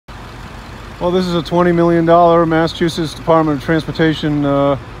Well, this is a $20 million Massachusetts Department of Transportation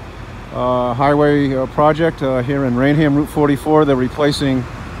highway project here in Rainham, Route 44. They're replacing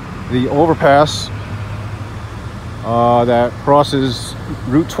the overpass that crosses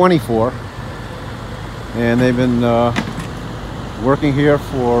Route 24, and they've been working here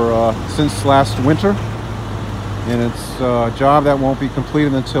for since last winter, and it's a job that won't be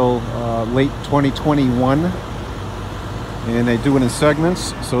completed until late 2021, and they do it in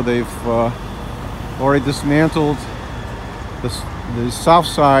segments. So they've already dismantled the south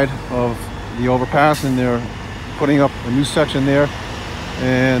side of the overpass, and they're putting up a new section there,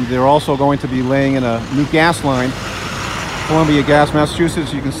 and they're also going to be laying in a new gas line, Columbia Gas,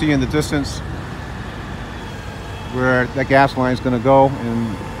 Massachusetts. You can see in the distance where that gas line is going to go and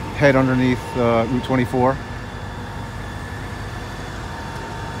head underneath Route 24.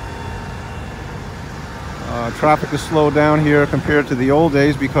 Traffic is slowed down here compared to the old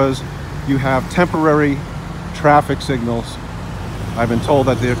days because you have temporary traffic signals. I've been told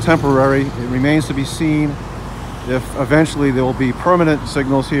that they're temporary. It remains to be seen if eventually there will be permanent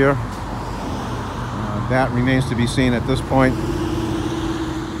signals here. That remains to be seen at this point.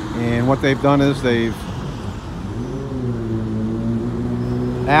 And what they've done is they've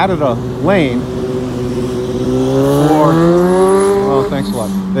added a lane for, well, thanks a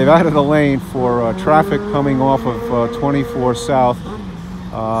lot. They've added a lane for traffic coming off of 24 South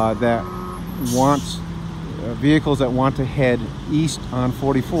that wants vehicles that want to head east on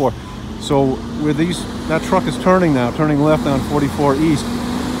 44. So where that truck is turning now, turning left on 44 east,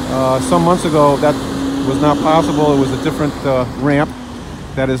 some months ago that was not possible. It was a different ramp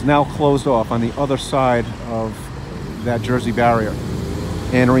that is now closed off on the other side of that Jersey barrier.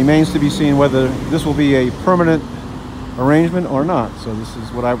 And it remains to be seen whether this will be a permanent arrangement or not. So this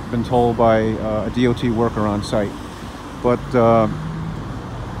is what I've been told by a DOT worker on site. But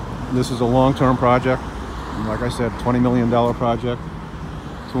this is a long-term project. And like I said, $20 million project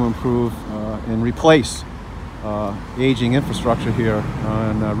to improve and replace aging infrastructure here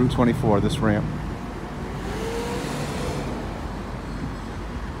on Route 24, this ramp.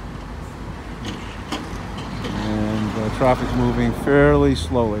 And traffic's moving fairly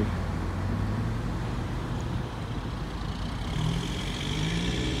slowly.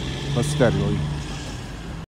 But steadily.